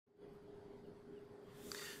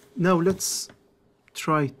Now let's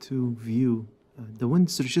try to view the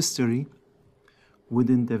Windows registry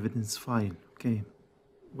within the evidence file. Okay,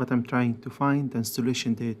 what I'm trying to find: the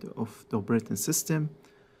installation date of the operating system,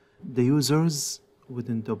 the users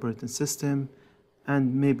within the operating system,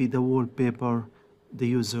 and maybe the wallpaper the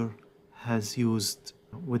user has used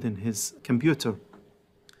within his computer.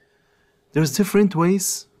 There's different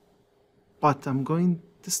ways, but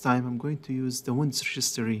this time I'm going to use the Windows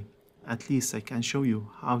registry. At least I can show you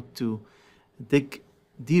how to dig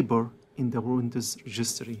deeper in the Windows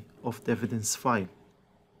registry of the evidence file.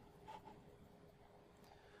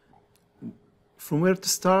 From where to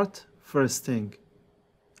start? First thing,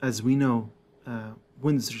 as we know,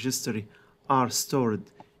 Windows registry are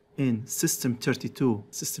stored in System32.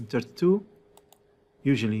 System32,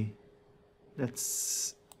 usually,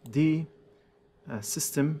 let's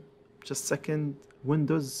system, just a second,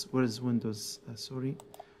 Windows, where is Windows? Sorry,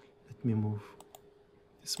 let me move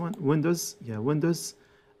this one. Windows, yeah, Windows,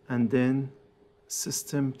 and then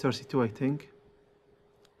System32, I think.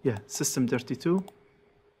 Yeah, System32.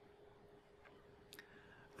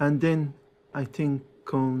 And then I think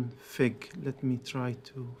config. Let me try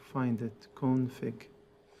to find it. Config.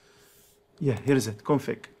 Yeah, here is it.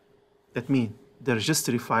 Config. That means the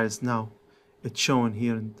registry files now. It's shown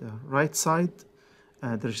here on the right side.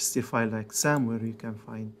 The registry file like SAM, where you can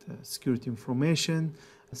find security information,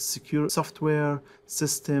 secure software,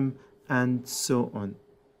 system, and so on.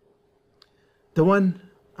 The one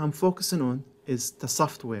I'm focusing on is the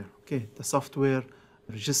software. Okay, the software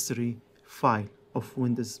registry file of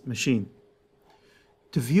Windows machine.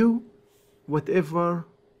 To view whatever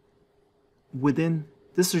within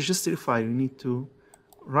this registry file, you need to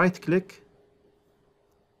right click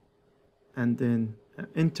and then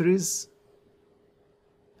entries,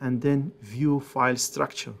 and then view file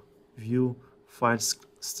structure. View file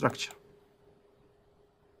structure.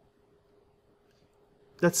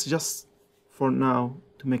 Let's just, for now,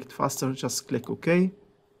 to make it faster, just click OK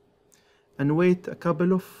and wait a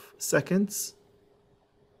couple of seconds.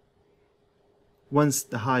 Once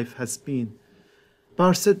the Hive has been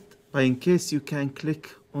parsed by EnCase, you can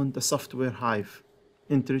click on the software Hive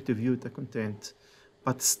entry to view the content,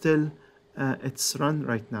 but still it's run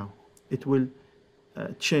right now. It will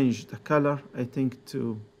change the color, I think,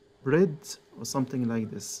 to red or something like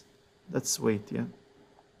this. Let's wait, yeah.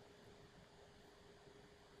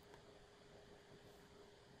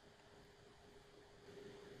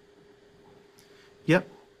 Yep.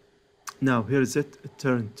 Now here is it. It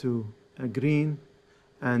turned to green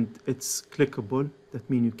and it's clickable. That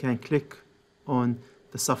means you can click on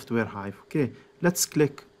the software Hive. Okay, let's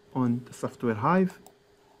click on the software Hive,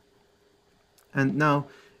 and now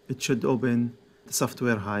it should open the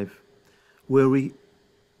software Hive, where we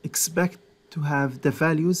expect to have the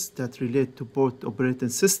values that relate to both operating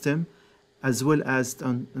system as well as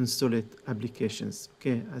the installed applications.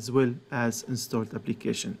 Okay, as well as installed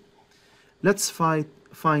application. Let's find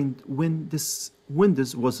when this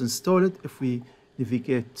Windows was installed. If we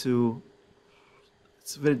navigate to,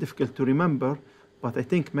 it's very difficult to remember, but I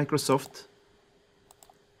think Microsoft,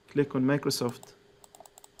 click on Microsoft.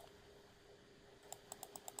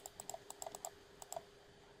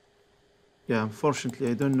 Yeah, unfortunately,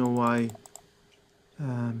 I don't know why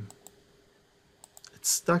it's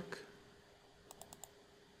stuck.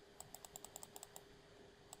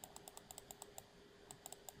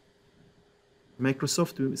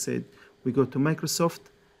 Microsoft, we said we go to Microsoft,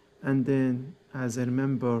 and then, as I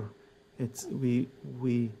remember, it's we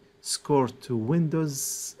score to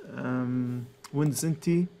Windows Windows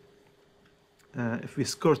NT. If we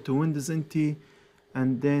score to Windows NT,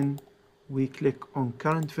 and then we click on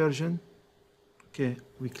current version. Okay,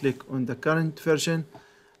 we click on the current version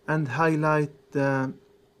and highlight the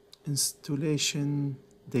installation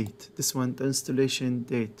date. This one, the installation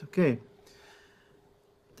date. Okay,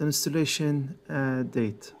 the installation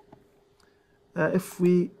date. If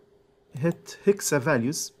we hit hexa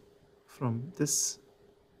values from this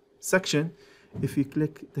section, if you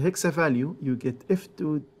click the hexa value, you get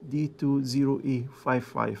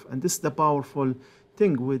F2D20E55, and this is the powerful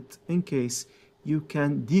thing with EnCase. You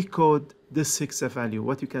can decode this hexa value.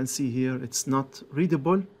 What you can see here, it's not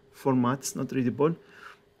readable format, it's not readable,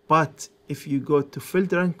 but if you go to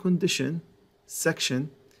filter and condition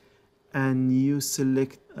section and you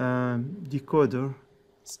select decoder,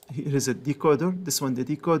 here is a decoder, this one, the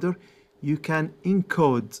decoder, you can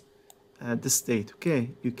encode this date.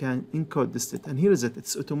 Okay, you can encode this date, and here is it.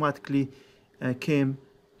 It's automatically came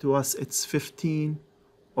to us. It's 15th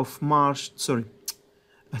of March, sorry,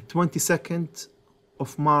 22nd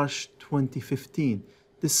of March 2015.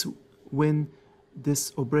 This when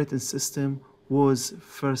this operating system was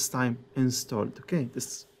first time installed. Okay,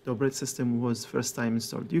 the operating system was first time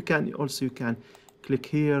installed. You can click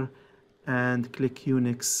here and click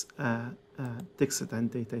Unix text and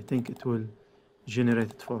data. I think it will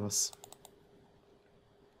generate it for us.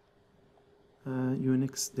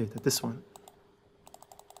 Unix data, this one.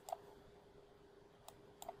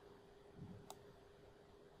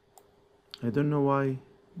 I don't know why.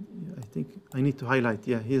 I think I need to highlight.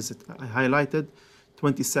 Yeah, here's it. I highlighted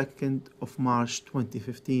 22nd of March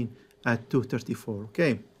 2015 at 2:34.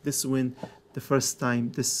 Okay, this is when the first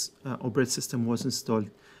time this operating system was installed.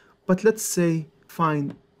 But let's say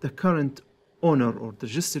find the current owner or the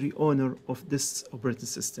registry owner of this operating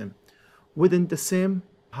system. Within the same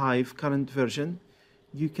Hive current version,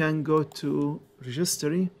 you can go to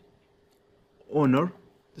registry owner,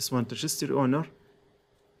 this one, registry owner,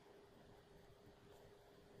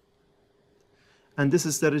 and this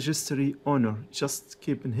is the registry owner. Just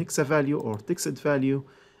keep in hexa value or text value,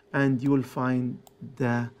 and you will find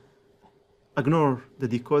ignore the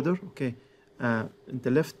decoder. Okay, in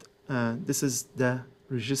the left, this is the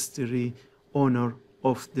registry owner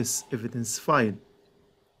of this evidence file.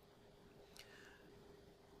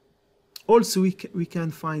 Also, we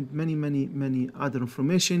can find many other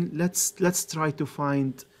information. Let's try to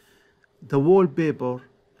find the wallpaper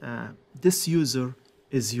this user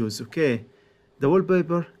is used. Okay, the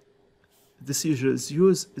wallpaper this user is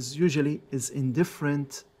used is usually in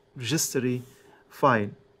different registry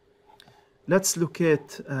file. Let's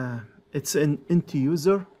locate it's in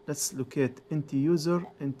NTUSER. Let's locate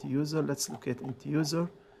NTUSER. Let's locate NTUSER.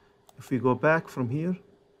 If we go back from here,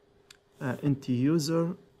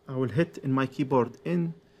 NTUSER, I will hit in my keyboard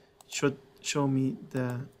N. Should show me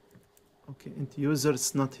the NTUSER.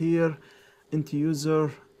 It's not here.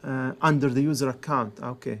 NTUSER under the user account.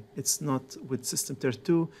 Okay, it's not with system tier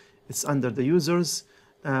 2. It's under the users.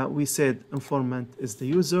 We said informant is the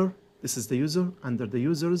user. This is the user under the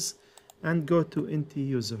users, and go to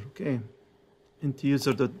NTUSER. Okay,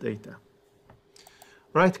 NTUSER.data.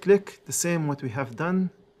 Right click, the same what we have done.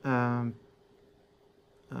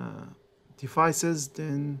 Devices.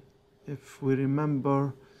 Then, if we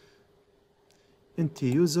remember,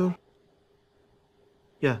 NTUSER.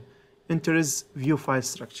 Yeah, enter is view file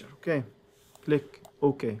structure. Okay, click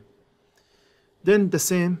OK. Then the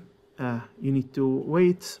same. You need to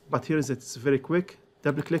wait, but here is it. It's very quick.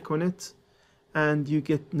 Double click on it, and you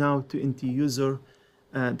get now to NTUSER,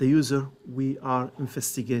 the user we are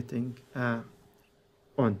investigating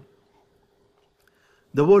on.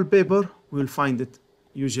 The wallpaper, we'll find it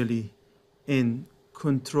usually in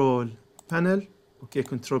control panel. Okay,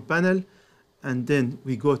 control panel, and then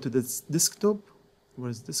we go to this desktop.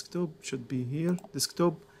 Where's desktop? Should be here.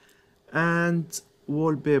 Desktop, and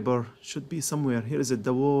wallpaper should be somewhere. Here is it.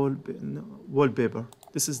 The wallpaper.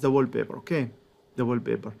 This is the wallpaper. Okay, the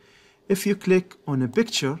wallpaper. If you click on a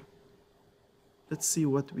picture, let's see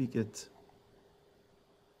what we get.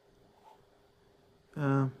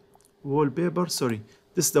 Wallpaper. Sorry,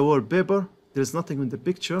 this is the wallpaper. There is nothing in the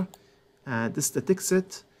picture. This is the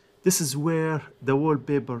text. This is where the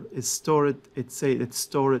wallpaper is stored. It says it's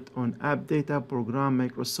stored on app data program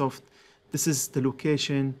Microsoft. This is the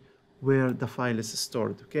location where the file is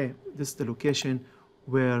stored. Okay, this is the location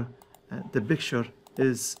where the picture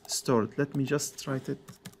is stored. Let me just write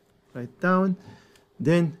down.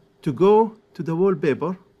 Then to go to the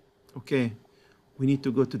wallpaper, okay, we need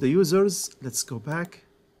to go to the users. Let's go back.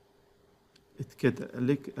 It gets a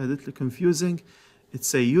little confusing.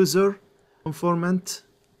 It's a user, informant,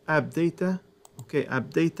 app data. Okay, app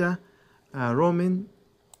data, Roman,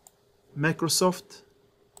 Microsoft.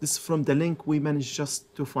 This is from the link we managed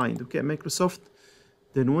just to find. Okay, Microsoft,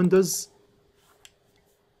 then Windows,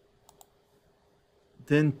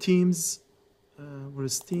 then Teams. Where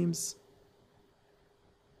is Teams?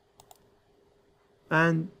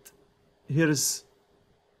 And here is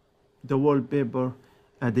the wallpaper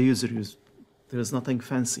the user used. There is nothing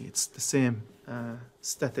fancy. It's the same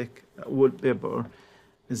static wallpaper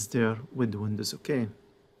is there with Windows. Okay.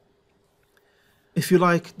 If you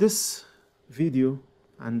like this video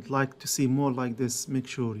and like to see more like this, make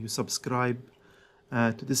sure you subscribe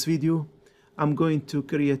to this video. I'm going to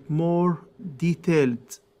create more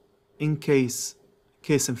detailed case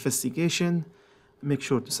investigation. Make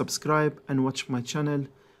sure to subscribe and watch my channel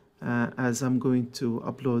as I'm going to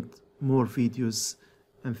upload more videos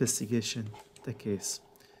investigation the case.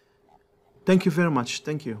 Thank you very much.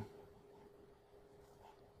 Thank you.